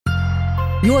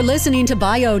You're listening to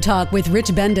BioTalk with Rich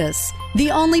Bendis, the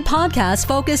only podcast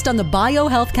focused on the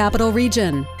biohealth capital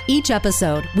region. Each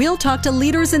episode, we'll talk to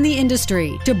leaders in the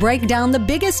industry to break down the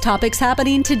biggest topics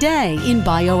happening today in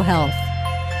biohealth.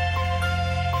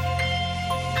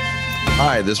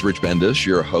 Hi, this is Rich Bendis,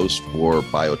 your host for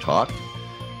BioTalk,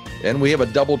 and we have a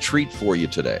double treat for you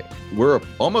today. We're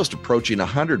almost approaching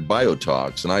 100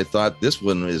 BioTalks, and I thought this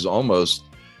one is almost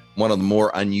one of the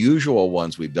more unusual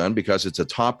ones we've done because it's a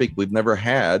topic we've never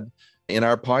had in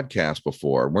our podcast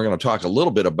before. We're going to talk a little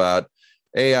bit about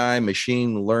AI,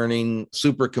 machine learning,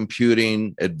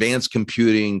 supercomputing, advanced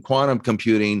computing, quantum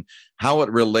computing, how it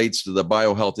relates to the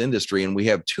biohealth industry. And we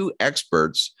have two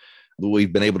experts that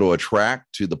we've been able to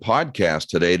attract to the podcast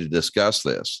today to discuss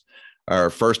this. Our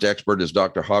first expert is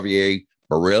Dr. Xavier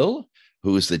Barril,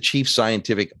 who is the Chief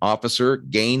Scientific Officer,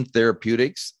 Gain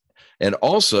Therapeutics, and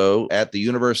also at the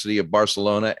University of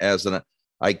Barcelona as an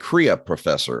ICREA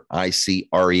professor,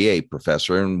 ICREA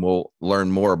professor, and we'll learn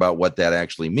more about what that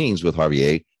actually means with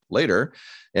Xavier later.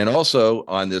 And also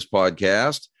on this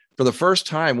podcast, for the first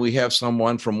time, we have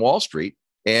someone from Wall Street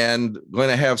and going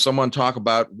to have someone talk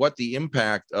about what the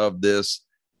impact of this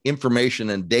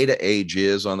information and data age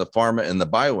is on the pharma and the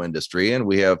bio industry. And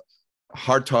we have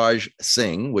Hartaj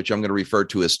Singh, which I'm going to refer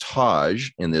to as Taj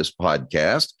in this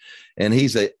podcast. And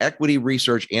he's an equity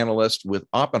research analyst with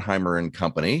Oppenheimer and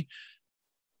Company.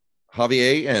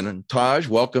 Xavier and Taj,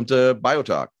 welcome to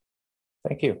BioTalk.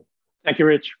 Thank you. Thank you,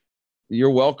 Rich.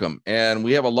 You're welcome. And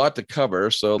we have a lot to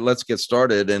cover, so let's get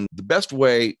started. And the best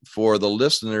way for the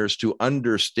listeners to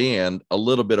understand a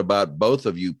little bit about both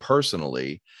of you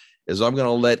personally is I'm going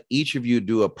to let each of you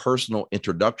do a personal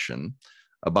introduction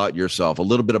about yourself, a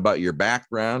little bit about your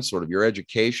background, sort of your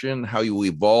education, how you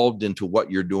evolved into what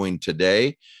you're doing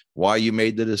today, why you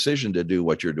made the decision to do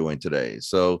what you're doing today.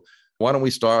 So why don't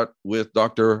we start with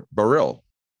Dr. Barril?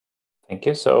 Thank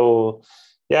you. So,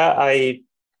 I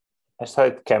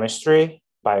studied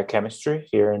biochemistry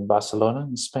here in Barcelona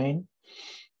in Spain.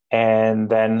 And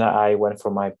then I went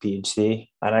for my PhD,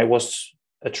 and I was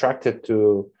attracted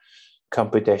to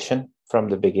computation from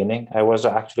the beginning. I was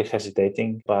actually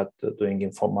hesitating about doing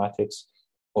informatics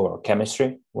or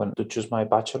chemistry when to choose my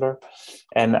bachelor.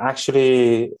 And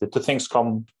actually, the two things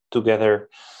come together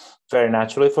very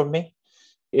naturally for me.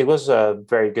 It was a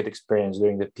very good experience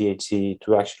during the PhD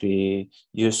to actually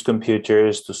use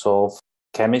computers to solve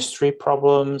chemistry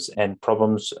problems and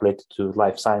problems related to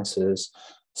life sciences,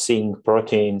 seeing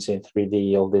proteins in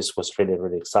 3D. All this was really,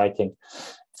 really exciting.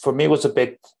 For me, it was a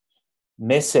bit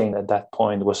missing at that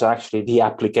point was actually the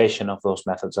application of those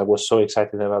methods. I was so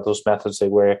excited about those methods. They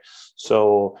were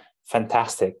so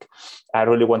fantastic. I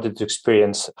really wanted to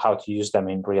experience how to use them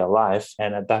in real life.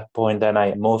 And at that point, then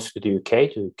I moved to the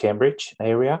UK, to Cambridge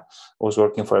area. I was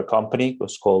working for a company. It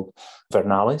was called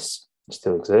Analyst. It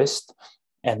still exists.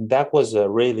 And that was a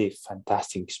really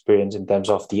fantastic experience in terms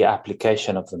of the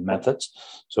application of the methods.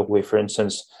 So we, for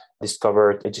instance,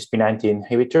 discovered HSP90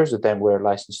 inhibitors that then were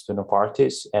licensed to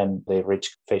Novartis, and they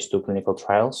reached phase 2 clinical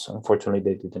trials. Unfortunately,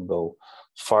 they didn't go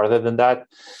farther than that.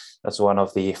 That's one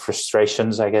of the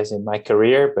frustrations, I guess, in my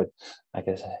career, but I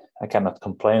guess I cannot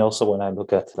complain also when I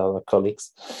look at other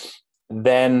colleagues.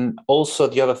 Then also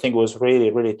the other thing was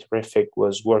really, really terrific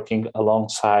was working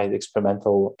alongside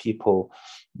experimental people,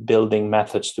 building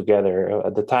methods together.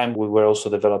 At the time, we were also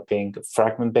developing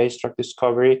fragment-based drug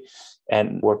discovery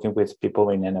and working with people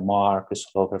in NMR,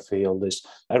 crystallography, all this.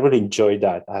 I really enjoyed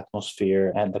that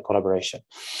atmosphere and the collaboration.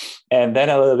 And then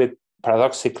a little bit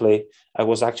paradoxically, I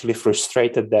was actually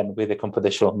frustrated then with the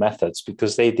computational methods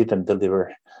because they didn't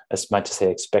deliver as much as I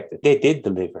expected. They did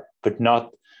deliver, but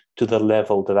not to the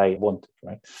level that I wanted,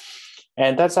 right?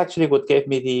 And that's actually what gave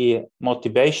me the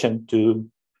motivation to,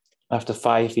 after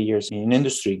 5 years in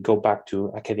industry, go back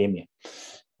to academia,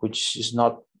 which is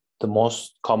not the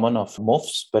most common of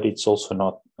moves, but it's also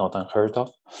not unheard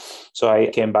of. So I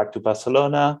came back to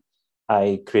Barcelona.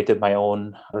 I created my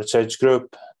own research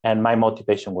group, and my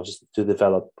motivation was to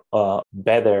develop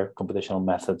better computational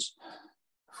methods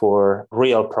for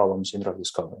real problems in drug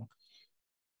discovery.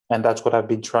 And that's what I've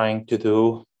been trying to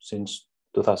do since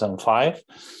 2005.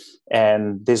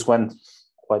 And this went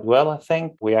quite well, I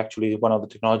think. One of the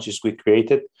technologies we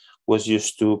created was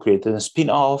used to create a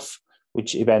spin-off,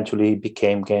 which eventually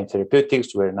became Gain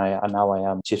Therapeutics, where now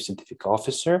I am Chief Scientific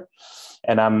Officer.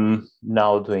 And I'm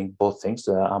now doing both things.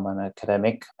 I'm an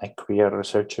academic, a career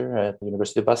researcher at the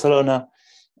University of Barcelona,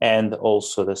 and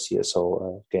also the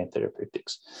CSO of Gain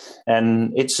Therapeutics.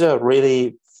 And it's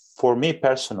really, for me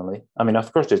personally, I mean,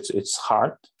 of course, it's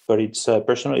hard, but it's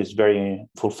personally, it's very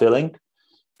fulfilling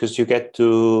because you get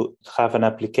to have an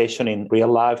application in real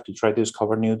life to try to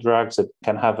discover new drugs that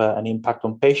can have an impact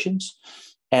on patients.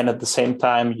 And at the same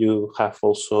time, you have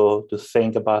also to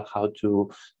think about how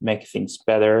to make things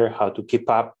better, how to keep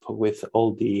up with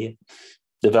all the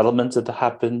developments that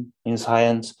happen in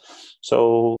science.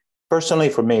 So personally,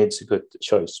 for me, it's a good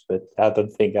choice, but I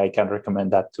don't think I can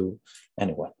recommend that to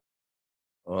anyone.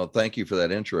 Well, thank you for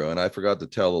that intro. And I forgot to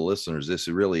tell the listeners, this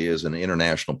really is an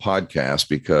international podcast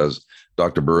because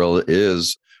Dr. Barril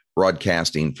is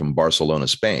broadcasting from Barcelona,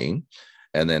 Spain.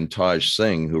 And then Hartaj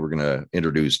Singh, who we're going to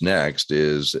introduce next,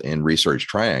 is in Research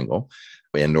Triangle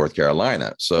in North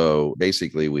Carolina. So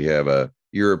basically, we have a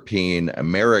European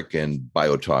American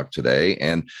BioTalk today.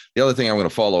 And the other thing I'm going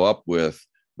to follow up with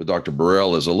Dr.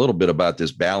 Barril is a little bit about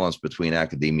this balance between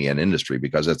academia and industry,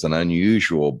 because it's an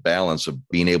unusual balance of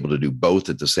being able to do both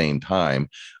at the same time.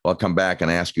 I'll come back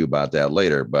and ask you about that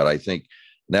later. But I think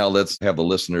now let's have the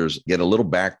listeners get a little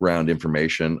background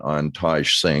information on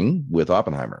Hartaj Singh with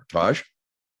Oppenheimer. Taj?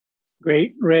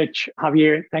 Great, Rich.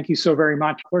 Javier, thank you so very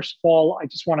much. First of all, I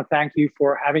just want to thank you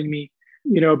for having me.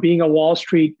 Being a Wall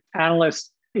Street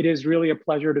analyst, it is really a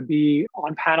pleasure to be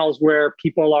on panels where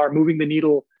people are moving the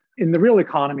needle in the real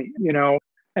economy,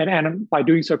 and by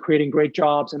doing so, creating great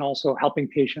jobs and also helping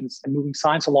patients and moving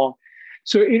science along.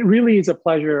 So it really is a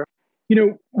pleasure.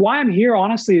 Why I'm here,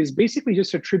 honestly, is basically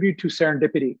just a tribute to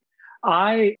serendipity.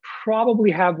 I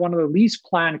probably have one of the least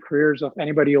planned careers of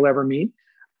anybody you'll ever meet.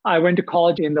 I went to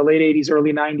college in the late 80s,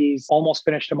 early 90s, almost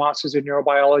finished a master's in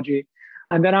neurobiology.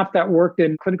 And then after that, worked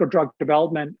in clinical drug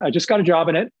development. I just got a job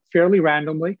in it fairly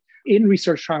randomly in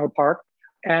Research Triangle Park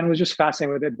and was just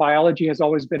fascinated with it. Biology has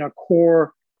always been a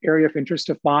core area of interest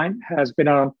of mine, has been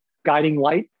a guiding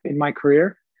light in my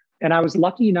career. And I was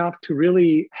lucky enough to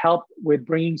really help with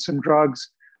bringing some drugs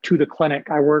to the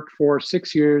clinic. I worked for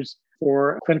 6 years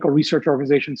for a clinical research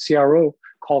organization, CRO,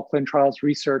 called Clin Trials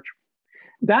Research.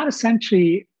 That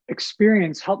essentially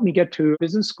experience helped me get to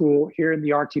business school here in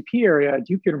the RTP area at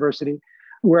Duke University,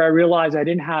 where I realized I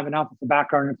didn't have enough of a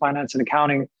background in finance and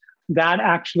accounting. That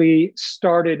actually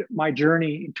started my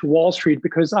journey into Wall Street,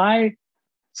 because I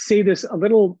say this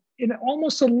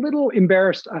almost a little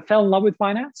embarrassed. I fell in love with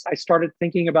finance. I started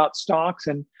thinking about stocks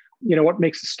and what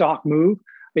makes a stock move,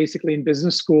 basically in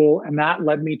business school. And that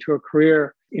led me to a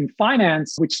career in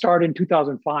finance, which started in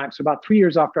 2005. So about 3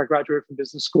 years after I graduated from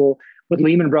business school with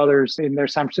Lehman Brothers in their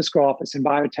San Francisco office in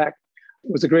biotech.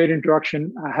 It was a great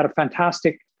introduction. I had a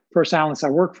fantastic first analyst I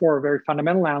worked for, a very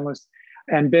fundamental analyst,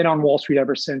 and been on Wall Street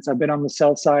ever since. I've been on the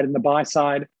sell side and the buy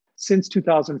side since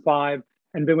 2005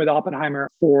 and been with Oppenheimer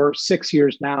for 6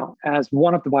 years now as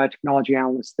one of the biotechnology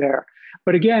analysts there.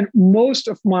 But again, most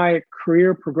of my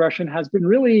career progression has been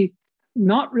really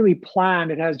not really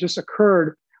planned. It has just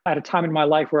occurred at a time in my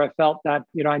life where I felt that,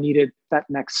 I needed that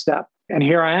next step. And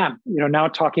here I am, now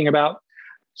talking about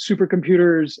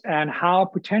supercomputers and how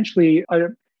potentially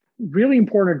really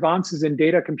important advances in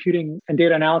data computing and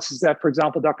data analysis that, for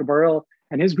example, Dr. Barril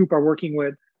and his group are working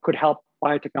with could help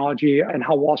biotechnology and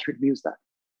how Wall Street views that.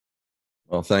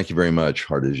 Well, thank you very much,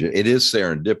 Hartaj. It is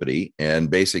serendipity. And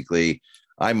basically,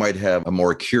 I might have a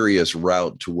more curious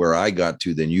route to where I got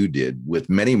to than you did, with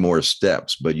many more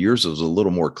steps, but yours is a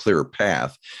little more clear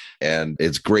path. And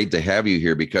it's great to have you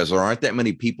here because there aren't that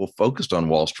many people focused on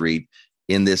Wall Street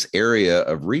in this area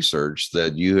of research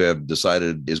that you have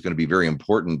decided is going to be very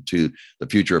important to the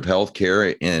future of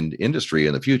healthcare and industry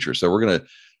in the future. So we're going to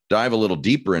dive a little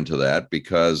deeper into that,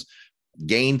 because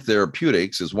Gain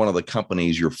Therapeutics is one of the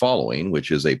companies you're following,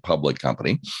 which is a public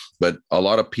company, but a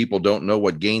lot of people don't know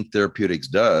what Gain Therapeutics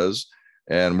does.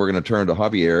 And we're going to turn to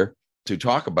Javier to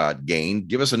talk about Gain.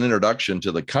 Give us an introduction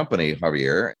to the company,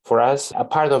 Javier. For us, a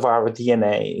part of our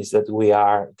DNA is that we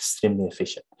are extremely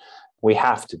efficient. We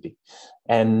have to be.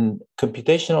 And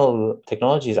computational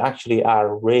technologies actually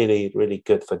are really, really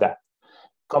good for that.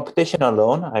 Computation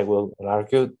alone, I will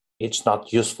argue, it's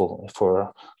not useful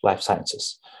for life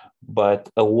sciences. But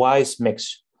a wise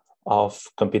mix of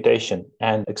computation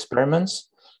and experiments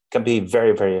can be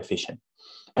very, very efficient.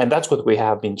 And that's what we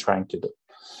have been trying to do.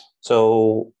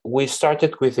 So we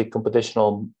started with a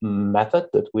computational method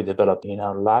that we developed in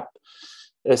our lab.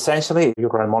 Essentially, you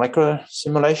run molecular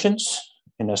simulations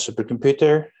in a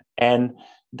supercomputer, and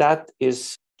that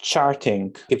is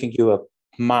charting, giving you a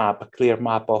clear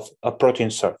map of a protein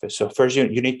surface. So first,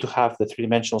 you need to have the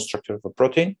three-dimensional structure of a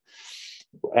protein,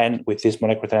 and with these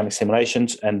molecular dynamic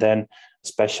simulations and then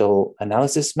special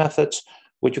analysis methods,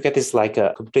 what you get is like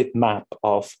a complete map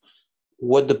of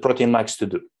what the protein likes to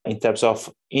do in terms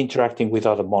of interacting with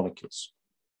other molecules.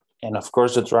 And of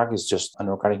course, the drug is just an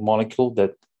organic molecule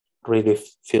that really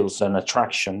feels an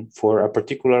attraction for a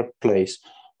particular place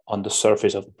on the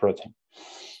surface of the protein.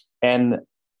 And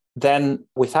then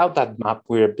without that map,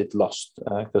 we're a bit lost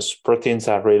because proteins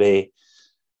are really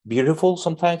beautiful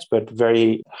sometimes, but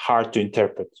very hard to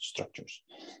interpret structures.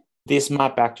 This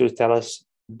map actually tells us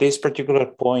this particular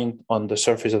point on the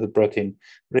surface of the protein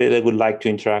really would like to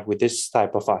interact with this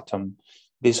type of atom.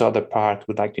 This other part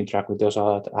would like to interact with this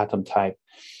other atom type.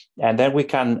 And then we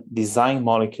can design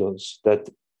molecules that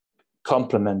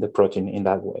complement the protein in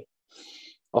that way.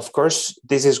 Of course,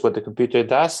 this is what the computer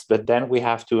does, but then we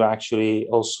have to actually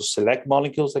also select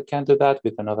molecules that can do that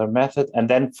with another method. And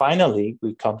then finally,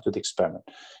 we come to the experiment.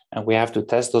 And we have to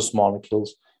test those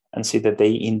molecules and see that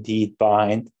they indeed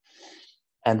bind.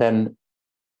 And then,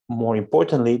 more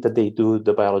importantly, that they do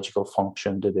the biological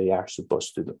function that they are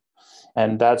supposed to do.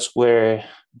 And that's where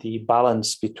the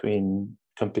balance between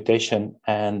computation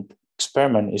and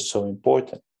experiment is so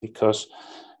important, because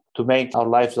to make our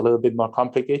lives a little bit more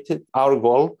complicated, our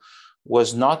goal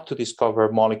was not to discover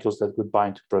molecules that would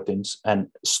bind to proteins and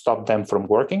stop them from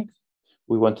working.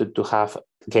 We wanted to have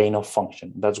gain of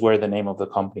function. That's where the name of the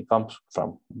company comes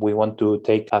from. We want to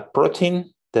take a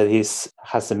protein that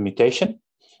has a mutation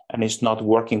and is not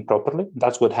working properly.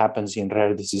 That's what happens in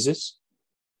rare diseases.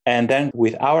 And then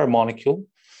with our molecule,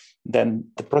 then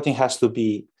the protein has to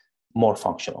be more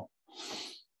functional.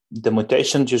 The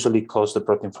mutations usually cause the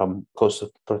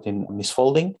protein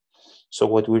misfolding. So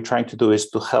what we're trying to do is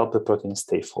to help the protein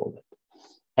stay folded.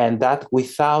 And that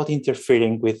without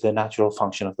interfering with the natural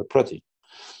function of the protein.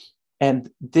 And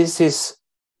this is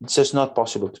just not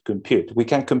possible to compute. We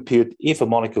can compute if a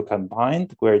molecule can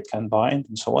bind, where it can bind,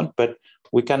 and so on, but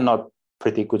we cannot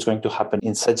predict what's going to happen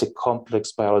in such a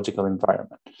complex biological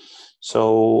environment.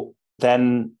 So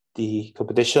then the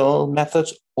computational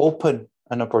methods open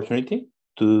an opportunity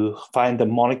to find a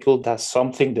molecule that's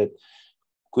something that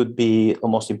could be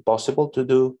almost impossible to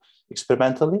do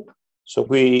experimentally. So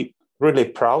we're really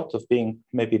proud of being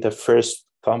maybe the first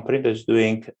company that's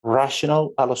doing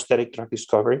rational allosteric drug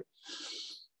discovery.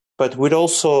 But we're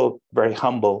also very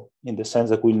humble in the sense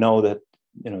that we know that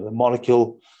the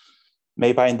molecule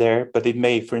may bind there, but it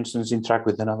may, for instance, interact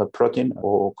with another protein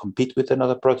or compete with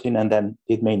another protein, and then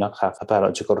it may not have a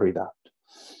biological readout.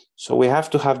 So we have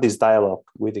to have this dialogue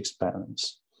with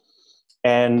experiments.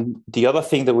 And the other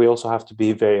thing that we also have to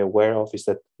be very aware of is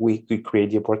that we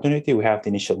create the opportunity. We have the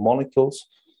initial molecules,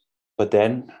 but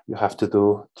then you have to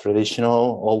do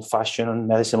traditional, old-fashioned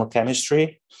medicinal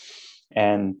chemistry.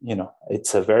 And,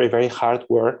 it's a very, very hard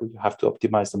work. You have to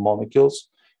optimize the molecules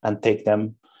and take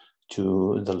them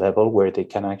to the level where they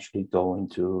can actually go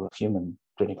into human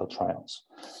clinical trials.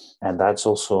 And that's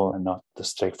also not as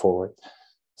straightforward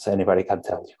as anybody can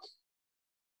tell you.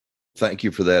 Thank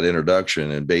you for that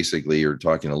introduction. And basically, you're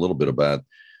talking a little bit about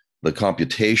the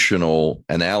computational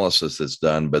analysis that's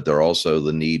done, but there are also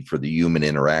the need for the human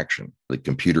interaction. The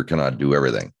computer cannot do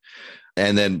everything.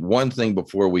 And then one thing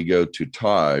before we go to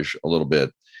Taj a little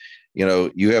bit,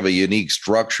 you have a unique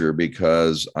structure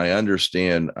because I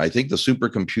think the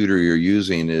supercomputer you're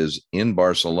using is in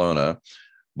Barcelona,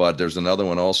 but there's another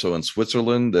one also in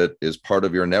Switzerland that is part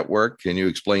of your network. Can you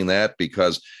explain that?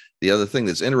 Because the other thing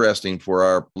that's interesting for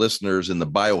our listeners in the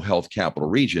biohealth capital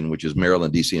region, which is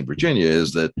Maryland, DC, and Virginia,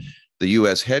 is that the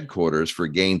U.S. headquarters for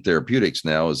Gain Therapeutics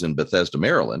now is in Bethesda,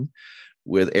 Maryland,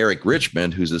 with Eric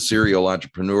Richmond, who's a serial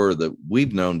entrepreneur that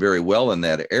we've known very well in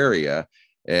that area.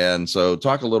 And so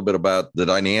talk a little bit about the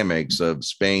dynamics of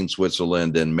Spain,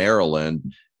 Switzerland, and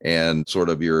Maryland, and sort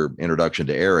of your introduction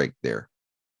to Eric there.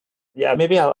 Yeah,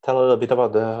 maybe I'll tell a little bit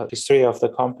about the history of the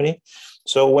company.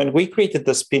 So when we created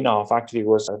the spin-off, actually it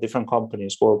was a different company.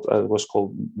 It was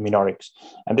called Minorix.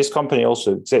 And this company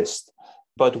also exists.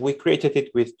 But we created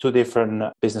it with two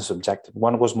different business objectives.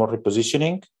 One was more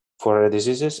repositioning for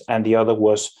diseases, and the other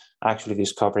was actually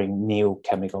discovering new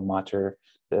chemical matter.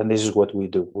 And this is what we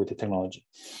do with the technology.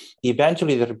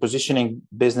 Eventually, the repositioning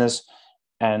business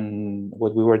and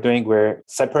what we were doing were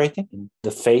separating in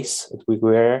the phase that we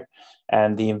were,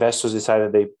 and the investors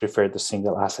decided they preferred the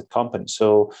single asset company.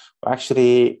 So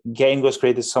actually, Gain was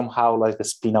created somehow like the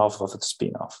spin-off of the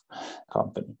spin-off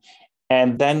company.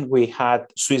 And then we had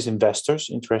Swiss investors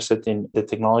interested in the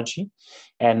technology.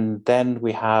 And then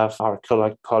we have our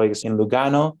colleagues in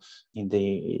Lugano, in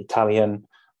the Italian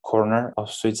corner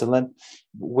of Switzerland.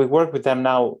 We work with them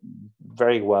now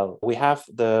very well. We have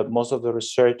most of the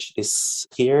research is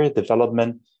here,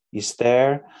 development is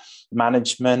there,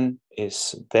 management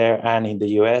is there and in the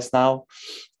US now.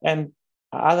 And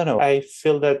I don't know, I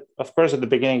feel that, of course, at the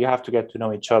beginning, you have to get to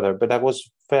know each other, but that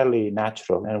was fairly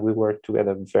natural. And we worked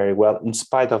together very well in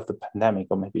spite of the pandemic,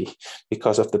 or maybe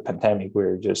because of the pandemic, we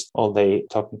were just all day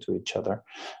talking to each other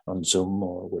on Zoom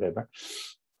or whatever.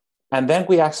 And then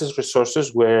we access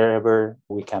resources wherever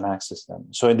we can access them.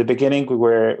 So in the beginning, we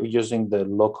were using the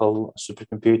local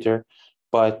supercomputer,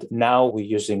 but now we're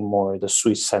using more the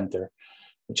Swiss center,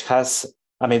 which has,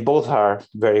 both are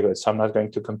very good. So I'm not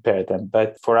going to compare them,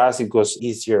 but for us, it was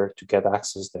easier to get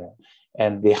access there.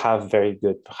 And they have very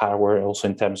good hardware also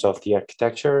in terms of the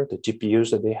architecture, the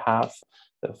GPUs that they have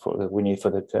we need for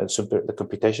the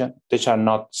computation. These are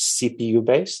not CPU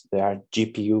based, they are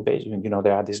GPU based.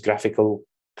 There are these graphical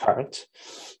cards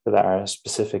that are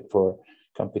specific for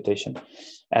computation.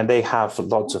 And they have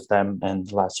lots of them and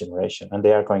last generation, and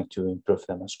they are going to improve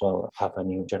them as well, have a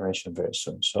new generation very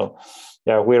soon. So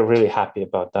yeah, we're really happy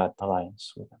about that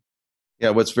alliance with them. Yeah,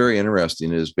 what's very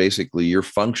interesting is basically you're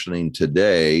functioning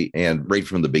today and right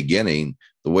from the beginning,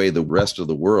 the way the rest of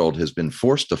the world has been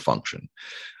forced to function.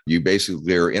 You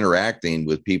basically are interacting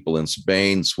with people in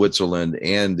Spain, Switzerland,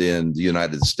 and in the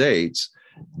United States,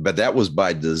 but that was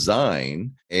by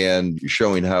design, and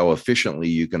showing how efficiently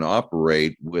you can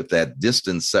operate with that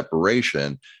distance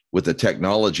separation with the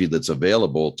technology that's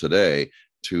available today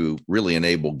to really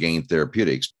enable Gain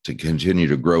Therapeutics to continue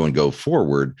to grow and go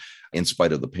forward in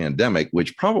spite of the pandemic,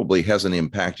 which probably hasn't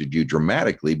impacted you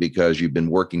dramatically because you've been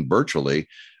working virtually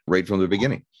right from the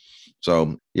beginning.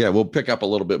 So yeah, we'll pick up a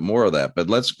little bit more of that, but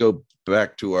let's go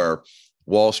back to our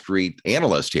Wall Street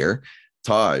analyst here.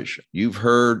 Taj, you've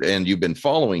heard and you've been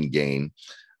following Gain.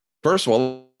 First of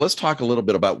all, let's talk a little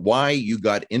bit about why you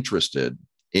got interested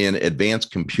in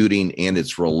advanced computing and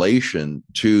its relation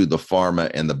to the pharma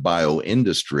and the bio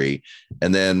industry,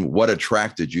 and then what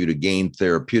attracted you to Gain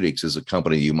Therapeutics as a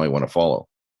company you might want to follow.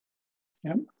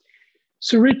 Yeah.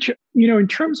 So Rich, in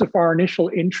terms of our initial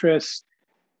interest,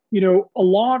 a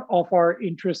lot of our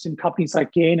interest in companies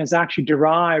like Gain is actually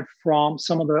derived from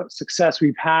some of the success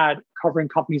we've had covering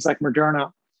companies like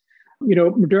Moderna.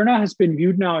 Moderna has been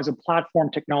viewed now as a platform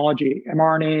technology.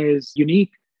 mRNA is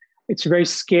unique. It's very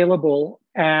scalable,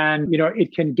 and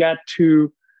it can get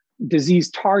to disease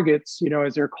targets,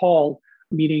 as they're called,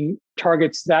 meaning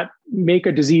targets that make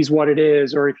a disease what it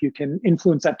is, or if you can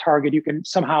influence that target, you can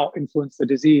somehow influence the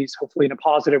disease, hopefully in a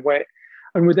positive way.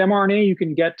 And with mRNA, you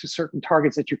can get to certain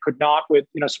targets that you could not with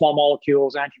small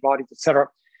molecules, antibodies, et cetera.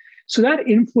 So that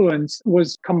influence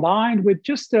was combined with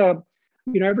just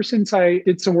ever since I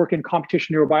did some work in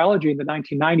computational neurobiology in the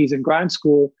 1990s in grad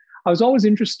school, I was always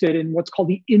interested in what's called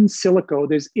the in silico.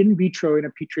 There's in vitro in a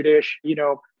petri dish,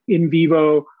 in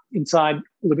vivo inside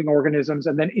living organisms,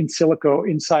 and then in silico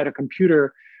inside a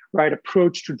computer, right?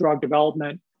 Approach to drug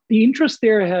development. The interest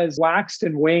there has waxed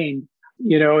and waned,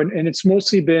 and it's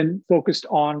mostly been focused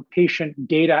on patient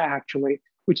data, actually,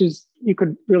 which is, you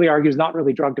could really argue, is not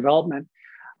really drug development.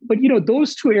 But,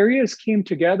 those two areas came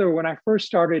together when I first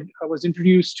started, I was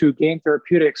introduced to Gain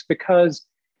Therapeutics because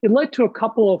it led to a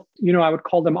couple of, I would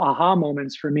call them aha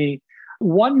moments for me.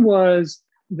 One was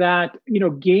that,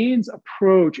 Gain's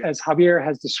approach, as Javier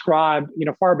has described,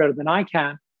 far better than I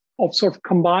can, of sort of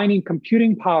combining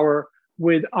computing power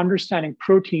with understanding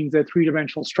proteins, their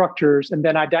three-dimensional structures, and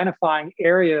then identifying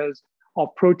areas of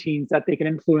proteins that they can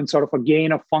influence sort of a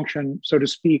gain of function, so to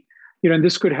speak. And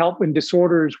this could help in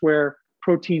disorders where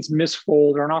proteins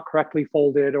misfold or are not correctly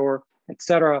folded or et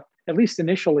cetera, at least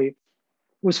initially,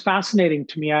 was fascinating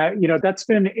to me. That's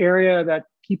been an area that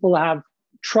people have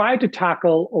tried to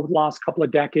tackle over the last couple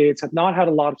of decades, have not had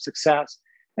a lot of success.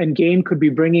 And Gain could be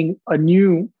bringing a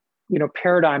new,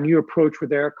 paradigm, new approach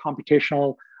with their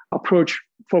computational approach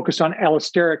focused on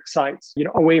allosteric sites,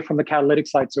 away from the catalytic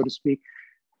site, so to speak.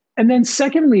 And then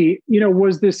secondly,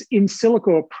 was this in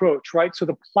silico approach, right? So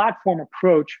the platform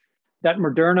approach that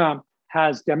Moderna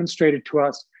has demonstrated to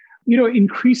us.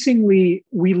 Increasingly,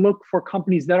 we look for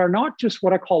companies that are not just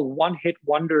what I call one-hit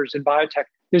wonders in biotech.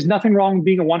 There's nothing wrong with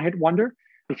being a one-hit wonder.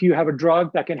 If you have a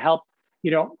drug that can help,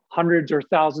 hundreds or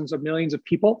thousands of millions of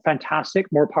people,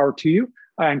 fantastic, more power to you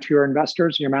and to your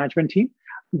investors, your management team.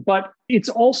 But it's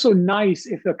also nice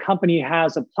if a company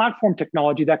has a platform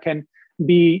technology that can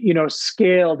be,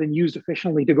 scaled and used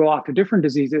efficiently to go after different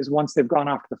diseases once they've gone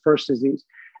after the first disease.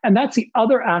 And that's the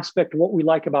other aspect of what we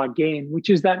like about Gain, which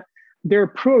is that their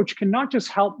approach can not just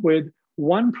help with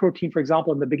one protein, for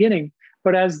example, in the beginning,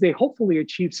 but as they hopefully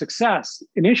achieve success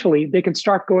initially, they can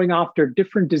start going after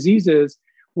different diseases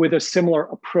with a similar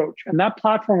approach. And that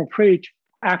platform approach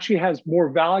actually has more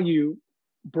value,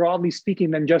 broadly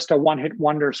speaking, than just a one-hit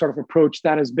wonder sort of approach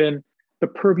that has been the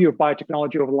purview of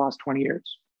biotechnology over the last 20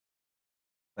 years.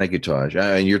 Thank you, Taj.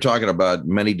 And you're talking about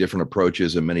many different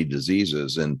approaches and many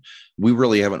diseases. And we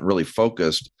really haven't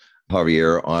focused,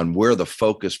 Javier, on where the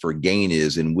focus for Gain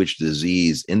is in which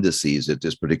disease indices at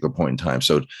this particular point in time.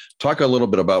 So talk a little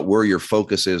bit about where your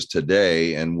focus is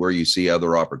today and where you see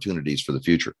other opportunities for the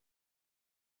future.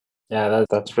 Yeah,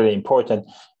 that's really important.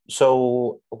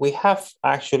 So we have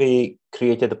actually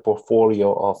created a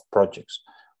portfolio of projects.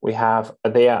 We have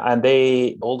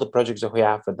all the projects that we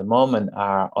have at the moment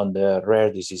are on the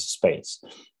rare disease space.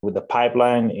 With the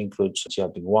pipeline includes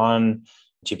GLP-1,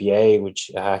 GBA,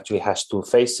 which actually has two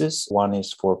phases. One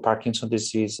is for Parkinson's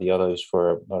disease, the other is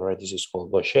for a rare disease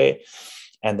called Gaucher.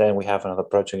 And then we have another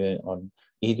project on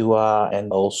IDUA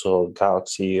and also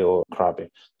Galaxy or Krabbe.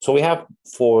 So we have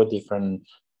 4 different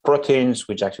proteins,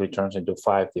 which actually turns into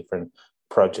 5 different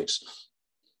projects.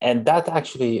 And that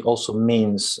actually also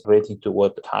means, relating to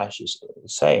what Taj is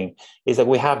saying, is that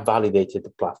we have validated the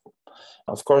platform.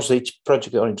 Of course, each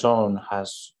project on its own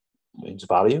has its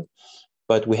value,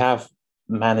 but we have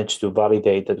managed to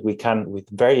validate that we can, with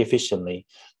very efficiently,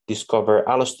 discover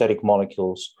allosteric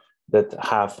molecules that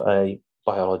have a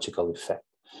biological effect.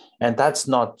 And that's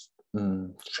not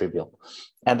trivial.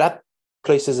 And that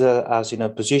places us in a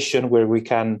position where we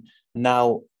can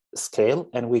now scale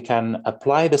and we can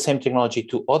apply the same technology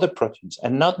to other proteins,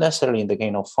 and not necessarily in the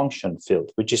gain of function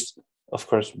field, which is, of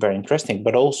course, very interesting,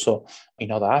 but also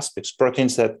in other aspects,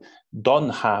 proteins that don't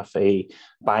have a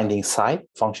binding site,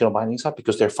 functional binding site,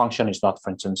 because their function is not, for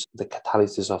instance, the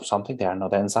catalysis of something. They are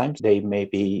not enzymes. They may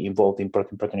be involved in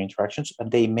protein-protein interactions,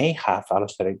 and they may have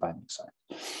allosteric binding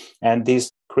site. And this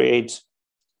creates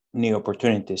new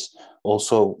opportunities.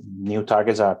 Also, new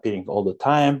targets are appearing all the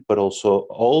time, but also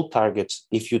all targets,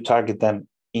 if you target them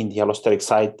in the allosteric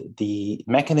site,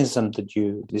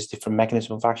 this different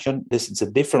mechanism of action, this is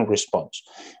a different response.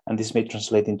 And this may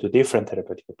translate into different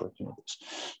therapeutic opportunities.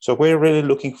 So we're really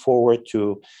looking forward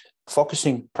to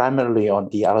focusing primarily on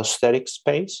the allosteric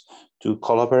space, to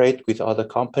collaborate with other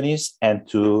companies and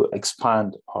to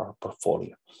expand our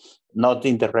portfolio, not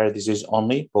in the rare disease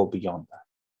only, but beyond that.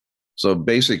 So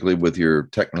basically, with your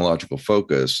technological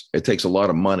focus, it takes a lot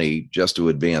of money just to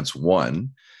advance one.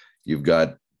 You've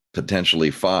got potentially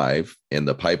 5 in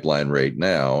the pipeline right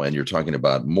now, and you're talking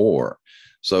about more.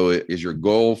 So is your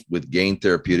goal with Gain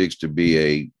Therapeutics to be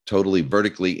a totally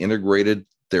vertically integrated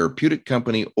therapeutic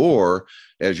company, or,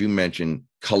 as you mentioned,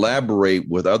 collaborate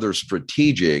with other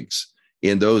strategics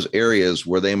in those areas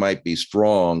where they might be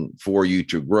strong for you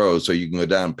to grow, so you can go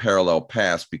down parallel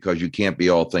paths, because you can't be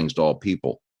all things to all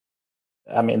people?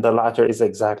 I mean, the latter is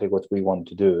exactly what we want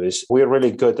to do. Is we're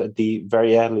really good at the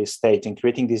very early stage in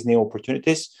creating these new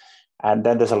opportunities. And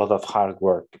then there's a lot of hard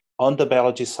work on the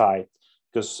biology side,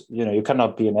 because you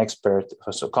cannot be an expert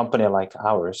as a company like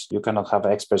ours. You cannot have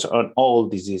experts on all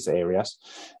disease areas.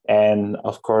 And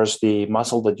of course, the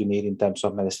muscle that you need in terms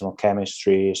of medicinal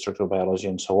chemistry, structural biology,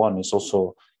 and so on is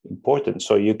also important.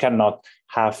 So you cannot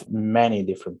have many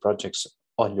different projects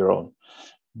on your own.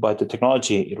 But the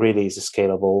technology really is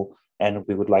scalable, and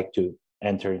we would like to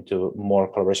enter into more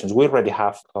collaborations. We already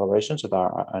have collaborations that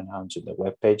are announced on the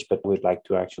webpage, but we'd like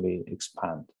to actually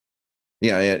expand.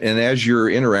 Yeah, and as you're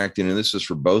interacting, and this is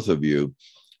for both of you,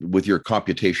 with your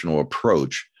computational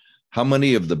approach, how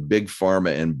many of the big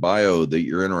pharma and bio that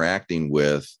you're interacting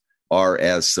with are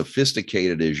as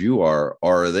sophisticated as you are,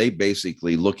 or are they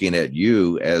basically looking at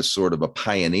you as sort of a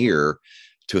pioneer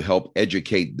to help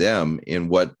educate them in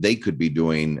what they could be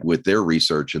doing with their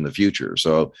research in the future?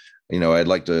 So, I'd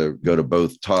like to go to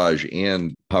both Taj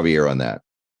and Javier on that.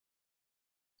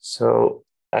 So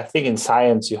I think in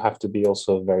science, you have to be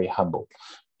also very humble.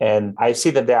 And I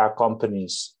see that there are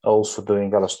companies also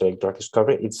doing allosteric drug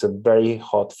discovery. It's a very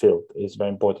hot field. It's very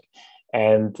important.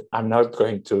 And I'm not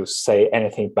going to say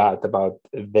anything bad about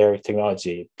their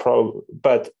technology.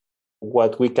 But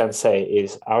what we can say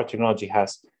is our technology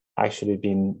has actually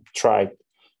been tried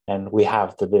and we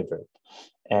have delivered.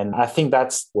 And I think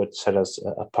that's what set us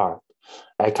apart.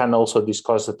 I can also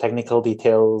discuss the technical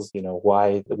details,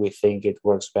 why we think it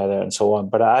works better and so on.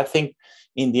 But I think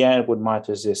in the end, what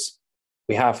matters is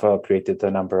we have created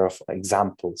a number of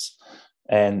examples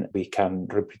and we can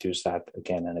reproduce that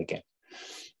again and again.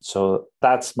 So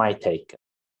that's my take.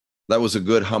 That was a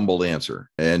good, humble answer.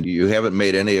 And you haven't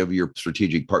made any of your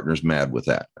strategic partners mad with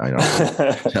that. I know.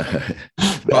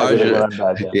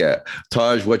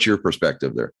 Taj, what's your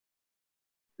perspective there?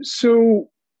 So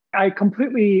I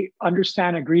completely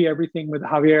understand, agree everything with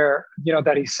Javier,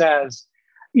 that he says.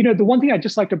 The one thing I'd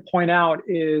just like to point out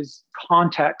is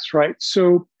context, right?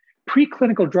 So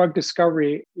preclinical drug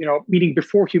discovery, meaning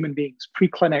before human beings,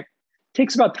 preclinic,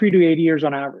 takes about 3 to 8 years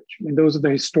on average. I mean, those are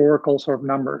the historical sort of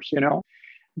numbers,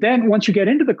 Then once you get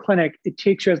into the clinic, it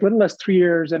takes you as little as 3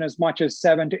 years and as much as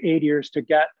 7 to 8 years to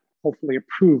get hopefully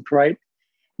approved, right?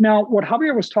 Now, what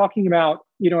Javier was talking about,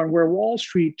 and where Wall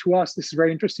Street, to us, this is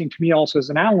very interesting to me also as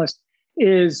an analyst,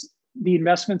 is the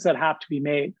investments that have to be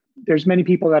made. There's many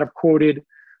people that have quoted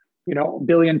 $1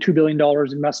 billion, $2 billion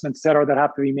investments, et cetera, that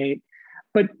have to be made.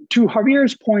 But to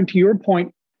Javier's point, to your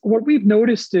point, what we've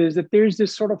noticed is that there's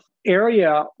this sort of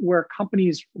area where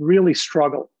companies really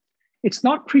struggle. It's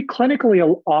not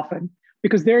preclinically often,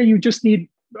 because there you just need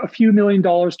a few $1 million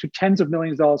to tens of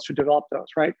millions of dollars to develop those,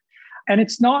 right? And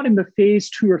it's not in the phase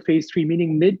 2 or phase 3,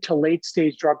 meaning mid to late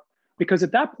stage drug, because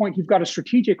at that point, you've got a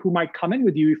strategic who might come in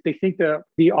with you if they think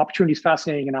the opportunity is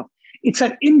fascinating enough. It's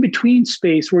that in-between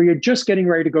space where you're just getting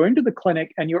ready to go into the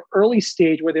clinic and you're early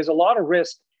stage where there's a lot of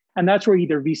risk. And that's where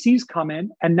either VCs come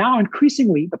in, and now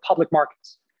increasingly the public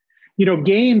markets.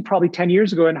 Gain probably 10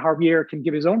 years ago, and Javier can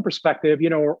give his own perspective,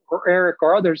 or Eric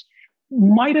or others,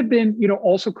 might have been,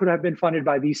 also could have been funded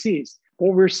by VCs.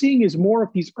 What we're seeing is more of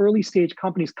these early stage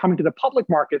companies coming to the public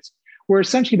markets, where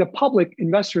essentially the public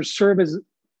investors serve as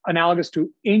analogous to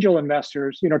angel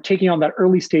investors, taking on that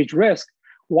early stage risk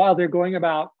while they're going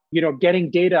about, getting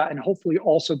data and hopefully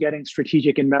also getting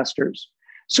strategic investors.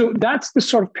 So that's the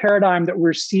sort of paradigm that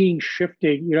we're seeing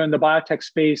shifting, in the biotech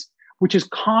space, which is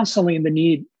constantly in the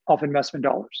need of investment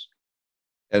dollars.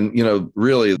 And,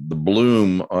 really the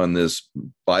bloom on this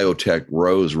biotech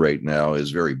rose right now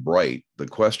is very bright. The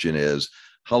question is,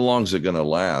 how long is it going to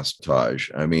last, Taj?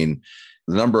 I mean,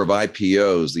 the number of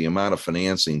IPOs, the amount of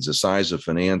financings, the size of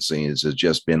financings has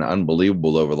just been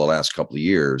unbelievable over the last couple of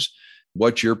years.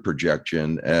 What's your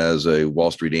projection as a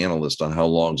Wall Street analyst on how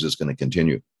long is this going to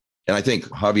continue? And I think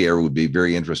Javier would be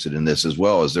very interested in this as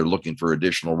well, as they're looking for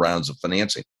additional rounds of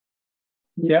financing.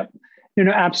 Yeah,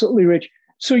 absolutely, Rich.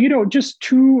 So, just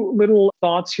two little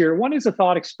thoughts here. One is a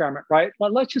thought experiment, right?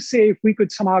 Let's just say if we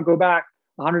could somehow go back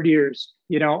 100 years,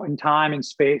 in time and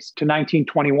space to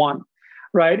 1921,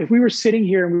 right? If we were sitting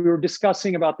here and we were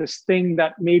discussing about this thing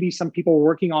that maybe some people were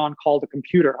working on called a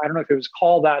computer. I don't know if it was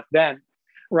called that then,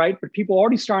 right? But people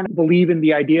already starting to believe in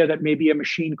the idea that maybe a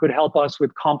machine could help us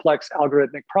with complex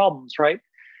algorithmic problems, right?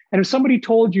 And if somebody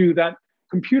told you that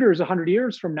computers 100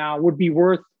 years from now would be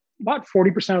worth about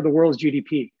 40% of the world's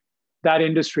GDP, that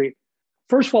industry,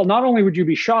 first of all, not only would you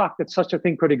be shocked that such a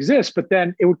thing could exist, but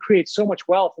then it would create so much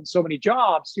wealth and so many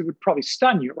jobs, it would probably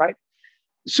stun you, right?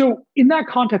 So in that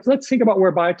context, let's think about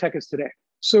where biotech is today.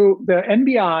 So the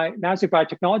NBI, Nasdaq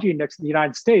Biotechnology Index in the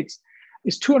United States,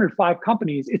 is 205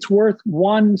 companies. It's worth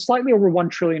slightly over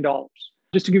 $1 trillion.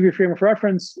 Just to give you a frame of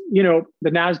reference, the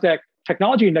Nasdaq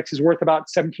Technology Index is worth about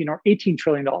 17 or $18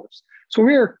 trillion. So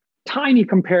we're tiny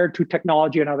compared to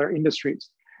technology and other industries.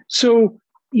 So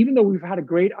even though we've had a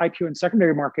great IPO and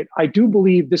secondary market, I do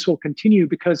believe this will continue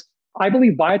because I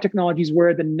believe biotechnology is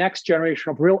where the next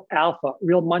generation of real alpha,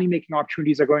 real money-making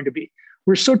opportunities are going to be.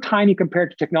 We're so tiny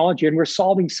compared to technology, and we're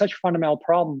solving such fundamental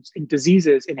problems in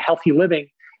diseases, in healthy living,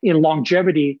 in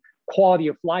longevity, quality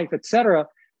of life, et cetera,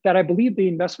 that I believe the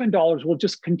investment dollars will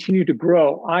just continue to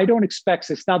grow. I don't expect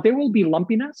this. Now, there will be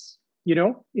lumpiness,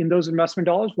 in those investment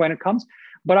dollars when it comes.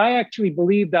 But I actually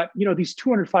believe that, these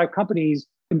 205 companies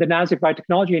in the Nasdaq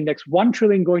Biotechnology Index, 1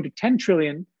 trillion going to 10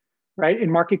 trillion, right, in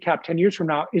market cap 10 years from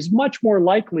now is much more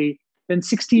likely than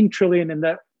 16 trillion in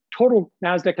the total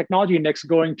Nasdaq Technology Index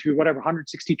going to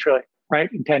 160 trillion, right,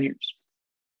 in 10 years.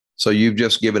 So you've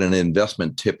just given an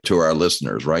investment tip to our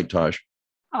listeners, right, Taj?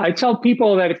 I tell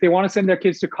people that if they want to send their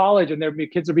kids to college and their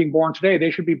kids are being born today,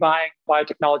 they should be buying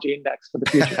Biotechnology Index for the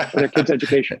future, for their kids'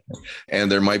 education.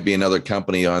 And there might be another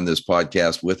company on this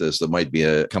podcast with us that might be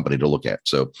a company to look at.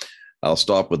 So I'll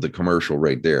stop with the commercial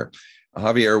right there.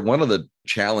 Javier, one of the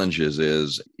challenges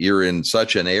is you're in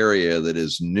such an area that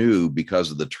is new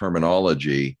because of the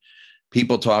terminology.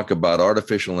 People talk about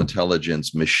artificial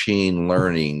intelligence, machine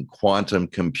learning, quantum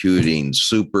computing,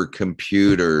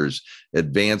 supercomputers,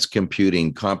 advanced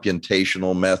computing,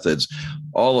 computational methods,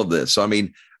 all of this. I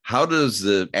mean, how does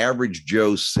the average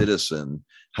Joe citizen,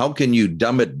 how can you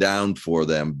dumb it down for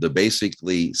them to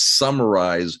basically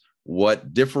summarize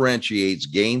what differentiates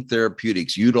Gain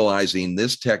Therapeutics utilizing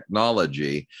this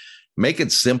technology? Make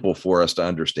it simple for us to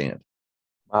understand.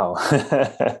 Wow.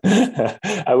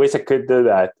 I wish I could do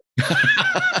that.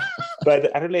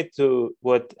 But I relate to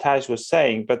what Taj was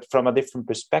saying, but from a different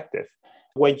perspective.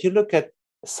 When you look at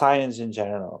science in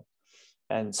general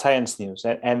and science news,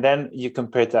 and then you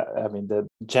compare the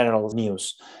general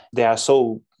news, they are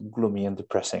so gloomy and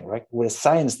depressing, right? Whereas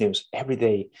science news every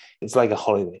day, it's like a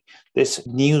holiday. There's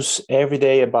news every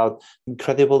day about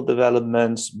incredible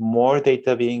developments, more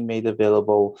data being made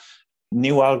available,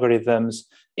 new algorithms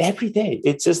every day.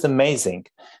 It's just amazing.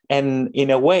 And in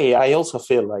a way, I also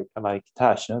feel like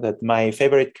Tash, that my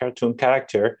favorite cartoon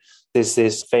character is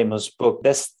this famous book,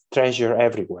 There's Treasure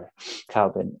Everywhere,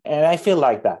 Calvin. And I feel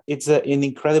like that. It's an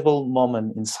incredible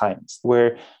moment in science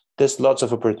where there's lots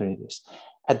of opportunities.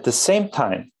 At the same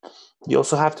time, you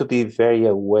also have to be very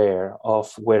aware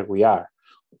of where we are.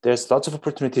 There's lots of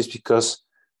opportunities because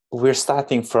we're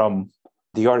starting from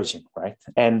the origin, right?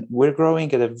 And we're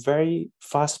growing at a very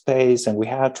fast pace, and we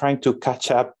are trying to catch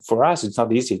up. For us, it's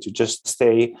not easy to just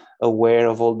stay aware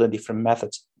of all the different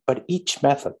methods, but each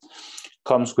method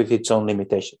comes with its own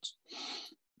limitations.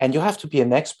 And you have to be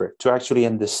an expert to actually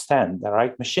understand that,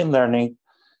 right? Machine learning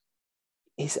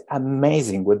is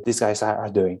amazing what these guys are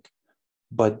doing,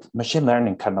 but machine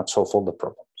learning cannot solve all the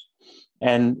problems.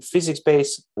 And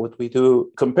physics-based, what we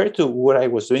do, compared to what I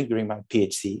was doing during my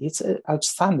PhD, it's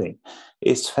outstanding.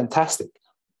 It's fantastic.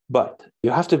 But you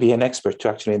have to be an expert to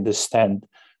actually understand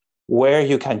where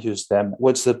you can use them,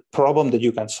 what's the problem that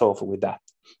you can solve with that.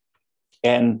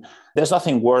 And there's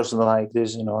nothing worse than like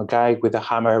this, a guy with a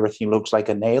hammer, everything looks like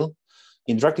a nail.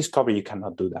 In drug discovery, you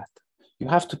cannot do that. You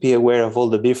have to be aware of all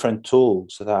the different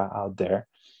tools that are out there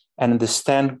and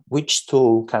understand which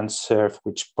tool can serve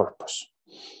which purpose.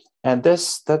 And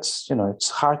that's it's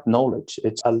hard knowledge.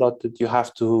 It's a lot that you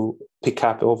have to pick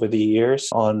up over the years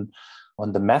on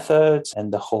the methods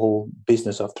and the whole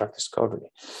business of drug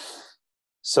discovery.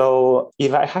 So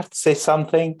if I have to say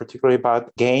something, particularly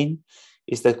about GAIN,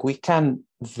 is that we can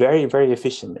very, very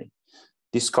efficiently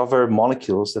discover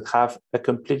molecules that have a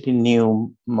completely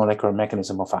new molecular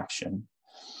mechanism of action.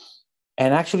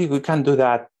 And actually, we can do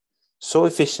that so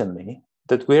efficiently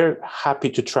that we're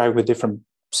happy to try with different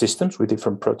systems, with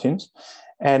different proteins.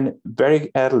 And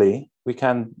very early, we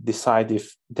can decide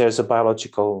if there's a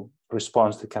biological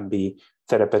response that can be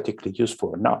therapeutically useful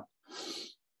or not.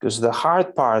 Because the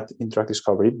hard part in drug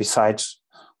discovery, besides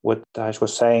what Taj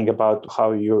was saying about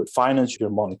how you finance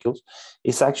your molecules,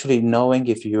 is actually knowing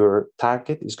if your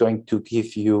target is going to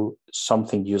give you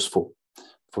something useful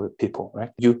for people, right?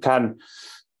 You can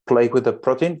play with the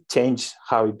protein, change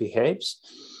how it behaves,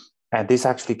 and this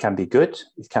actually can be good,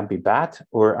 it can be bad,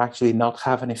 or actually not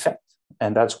have an effect.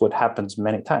 And that's what happens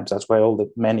many times. That's why all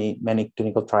the many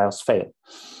clinical trials fail.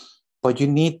 But you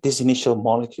need this initial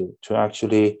molecule to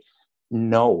actually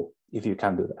know if you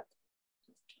can do that.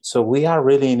 So we are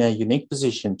really in a unique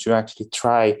position to actually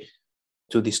try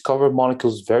to discover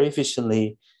molecules very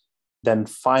efficiently, then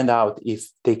find out if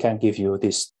they can give you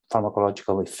this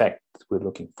pharmacological effect that we're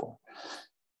looking for.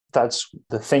 That's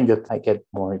the thing that I get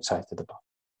more excited about.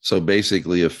 So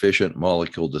basically efficient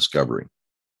molecule discovery.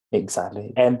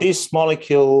 Exactly. And this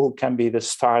molecule can be the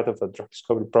start of a drug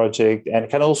discovery project, and it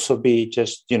can also be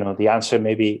just, the answer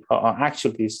maybe,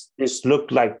 actually, this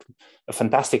looked like a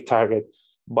fantastic target,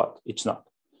 but it's not.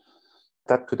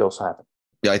 That could also happen.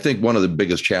 Yeah, I think one of the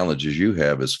biggest challenges you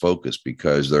have is focus,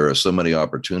 because there are so many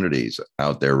opportunities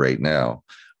out there right now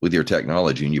with your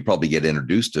technology, and you probably get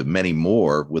introduced to many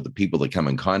more with the people that come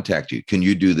and contact you. Can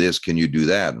you do this? Can you do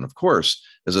that? And of course,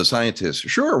 as a scientist,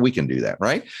 sure, we can do that,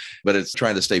 right? But it's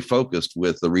trying to stay focused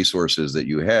with the resources that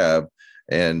you have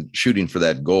and shooting for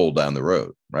that goal down the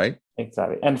road, right?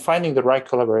 Exactly. And finding the right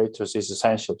collaborators is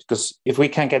essential, because if we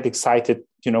can get excited,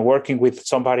 working with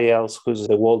somebody else who's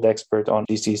the world expert on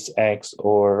disease X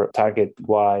or target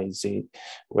Y, Z,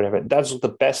 whatever, that's the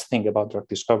best thing about drug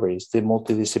discovery is the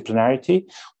multidisciplinarity,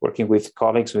 working with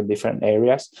colleagues in different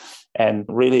areas and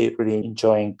really, really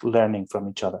enjoying learning from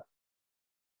each other.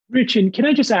 Rich, and can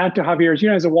I just add to Javier's,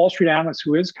 as a Wall Street analyst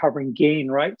who is covering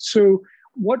GAIN, right? So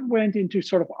what went into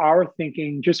sort of our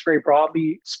thinking, just very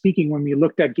broadly speaking, when we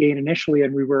looked at GAIN initially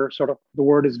and we were sort of, the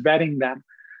word is vetting them,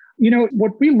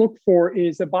 what we look for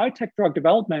is that biotech drug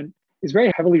development is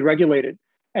very heavily regulated,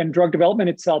 and drug development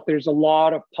itself, there's a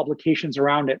lot of publications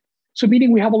around it. So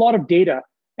meaning we have a lot of data,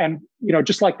 and,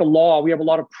 just like the law, we have a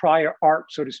lot of prior art,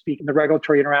 so to speak, in the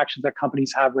regulatory interactions that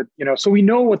companies have with, so we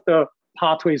know what the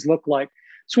pathways look like.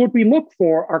 So what we look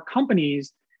for are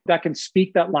companies that can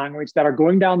speak that language, that are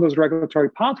going down those regulatory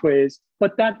pathways,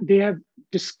 but that they have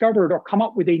discovered or come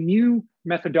up with a new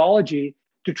methodology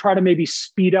to try to maybe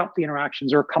speed up the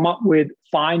interactions or come up with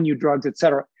find new drugs, et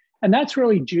cetera. And that's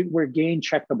really where GAIN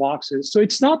checked the boxes. So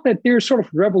it's not that they're sort of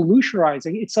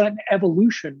revolutionizing, it's an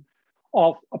evolution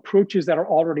of approaches that are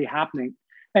already happening.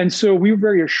 And so we were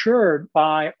very assured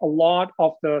by a lot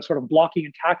of the sort of blocking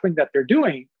and tackling that they're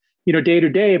doing, day to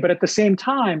day, but at the same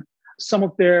time, some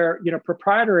of their,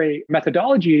 proprietary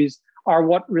methodologies are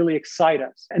what really excite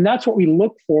us. And that's what we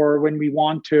look for when we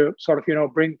want to sort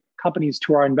of, bring companies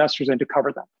to our investors and to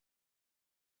cover them.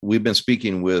 We've been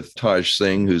speaking with Hartaj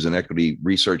Singh, who's an equity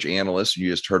research analyst. You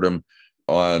just heard him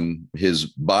on his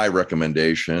buy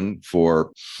recommendation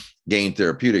for GAIN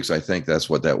Therapeutics. I think that's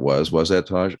what that was. Was that,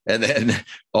 Taj? And then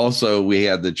also we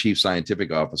had the chief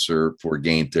scientific officer for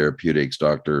GAIN Therapeutics,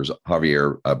 Dr.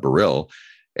 Xavier Barril.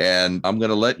 And I'm going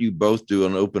to let you both do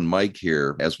an open mic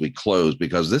here as we close,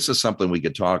 because this is something we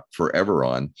could talk forever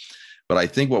on. But I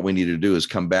think what we need to do is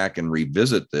come back and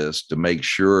revisit this to make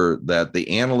sure that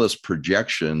the analyst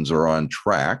projections are on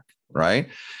track, right?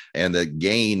 And that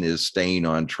gain is staying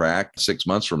on track 6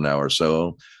 months from now or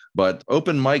so. But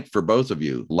open mic for both of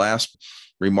you. Last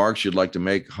remarks you'd like to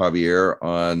make, Javier,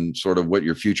 on sort of what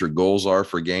your future goals are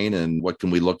for gain and what can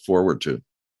we look forward to?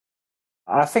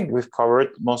 I think we've covered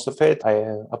most of it. I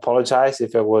apologize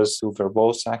if it was too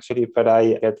verbose, actually, but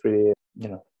I get really,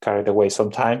 carried away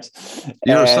sometimes.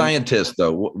 You're a scientist,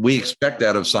 though. We expect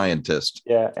that of scientists.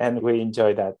 Yeah, and we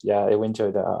enjoy that. Yeah, we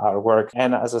enjoy our work.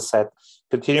 And as I said,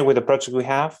 continue with the project we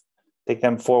have, take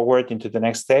them forward into the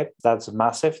next step. That's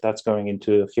massive. That's going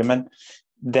into human.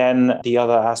 Then the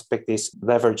other aspect is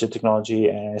leverage the technology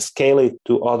and scale it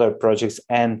to other projects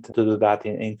and to do that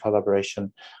in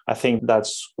collaboration. I think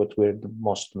that's what we're the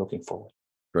most looking forward.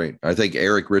 Great. I think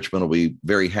Eric Richmond will be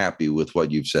very happy with what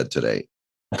you've said today.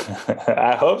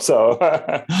 I hope so.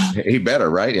 He better,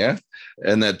 right? Yeah.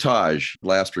 And then Taj,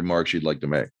 last remarks you'd like to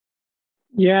make.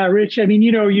 Yeah, Rich, I mean,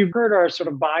 you've heard our sort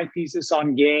of buy thesis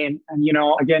on gain. And,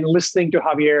 again, listening to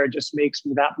Javier just makes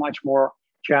me that much more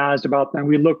jazzed about them.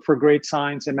 We look for great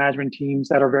science and management teams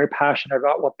that are very passionate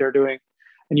about what they're doing.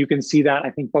 And you can see that,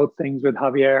 I think, both things with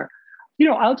Javier.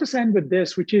 I'll just end with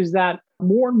this, which is that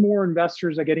more and more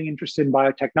investors are getting interested in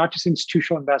biotech, not just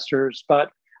institutional investors,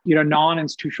 but,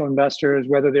 non-institutional investors,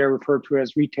 whether they're referred to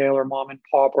as retail or mom and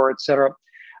pop or et cetera.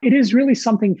 It is really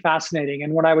something fascinating.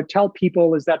 And what I would tell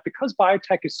people is that because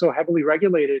biotech is so heavily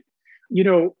regulated,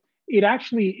 it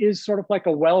actually is sort of like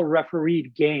a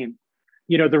well-refereed game.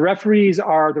 The referees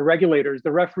are the regulators,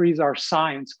 the referees are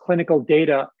science, clinical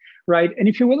data, right? And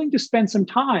if you're willing to spend some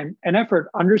time and effort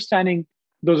understanding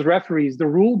those referees, the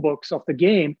rule books of the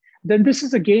game, then this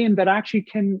is a game that actually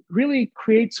can really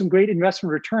create some great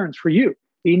investment returns for you,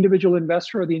 the individual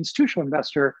investor or the institutional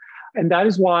investor. And that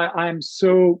is why I'm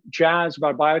so jazzed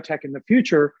about biotech in the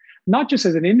future, not just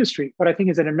as an industry, but I think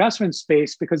as an investment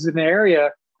space, because it's an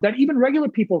area that even regular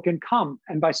people can come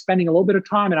and by spending a little bit of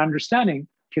time and understanding,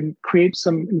 can create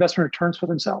some investment returns for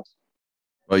themselves.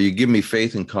 Well, you give me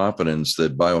faith and confidence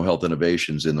that biohealth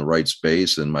innovation is in the right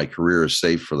space and my career is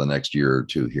safe for the next year or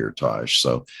two here, Taj.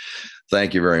 So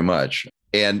thank you very much.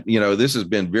 And, this has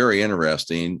been very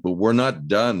interesting, but we're not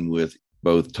done with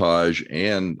both Taj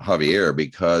and Javier,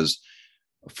 because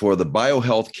for the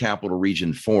BioHealth Capital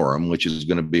Region Forum, which is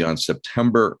going to be on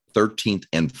September 13th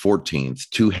and 14th,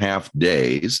 2 half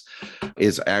days,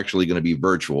 is actually going to be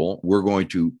virtual. We're going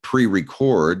to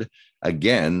pre-record,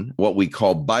 again, what we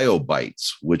call Bio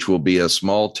Bites, which will be a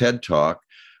small TED Talk.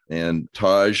 And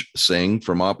Hartaj Singh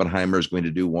from Oppenheimer is going to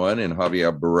do one, and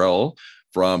Xavier Barril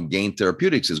from Gain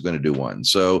Therapeutics is going to do one.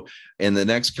 So in the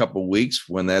next couple of weeks,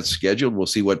 when that's scheduled, we'll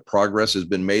see what progress has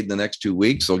been made in the next 2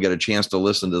 weeks. They'll get a chance to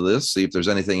listen to this, see if there's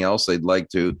anything else they'd like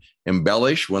to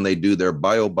embellish when they do their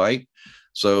Bio Bite.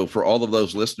 So for all of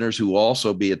those listeners who will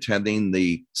also be attending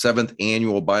the 7th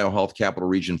Annual BioHealth Capital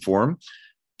Region Forum,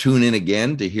 tune in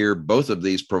again to hear both of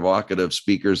these provocative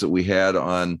speakers that we had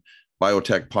on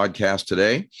Biotech Podcast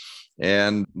today.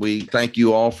 And we thank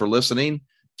you all for listening.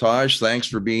 Taj, thanks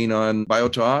for being on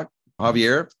BioTalk.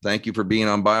 Javier, thank you for being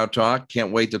on BioTalk.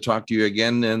 Can't wait to talk to you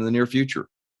again in the near future.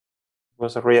 It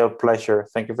was a real pleasure.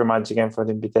 Thank you very much again for the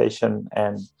invitation.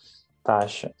 And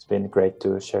Taj, it's been great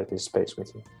to share this space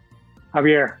with you.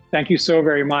 Javier, thank you so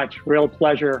very much. Real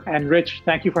pleasure. And Rich,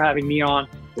 thank you for having me on.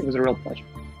 It was a real pleasure.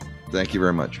 Thank you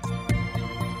very much.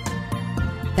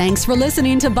 Thanks for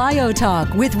listening to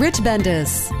BioTalk with Rich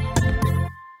Bendis.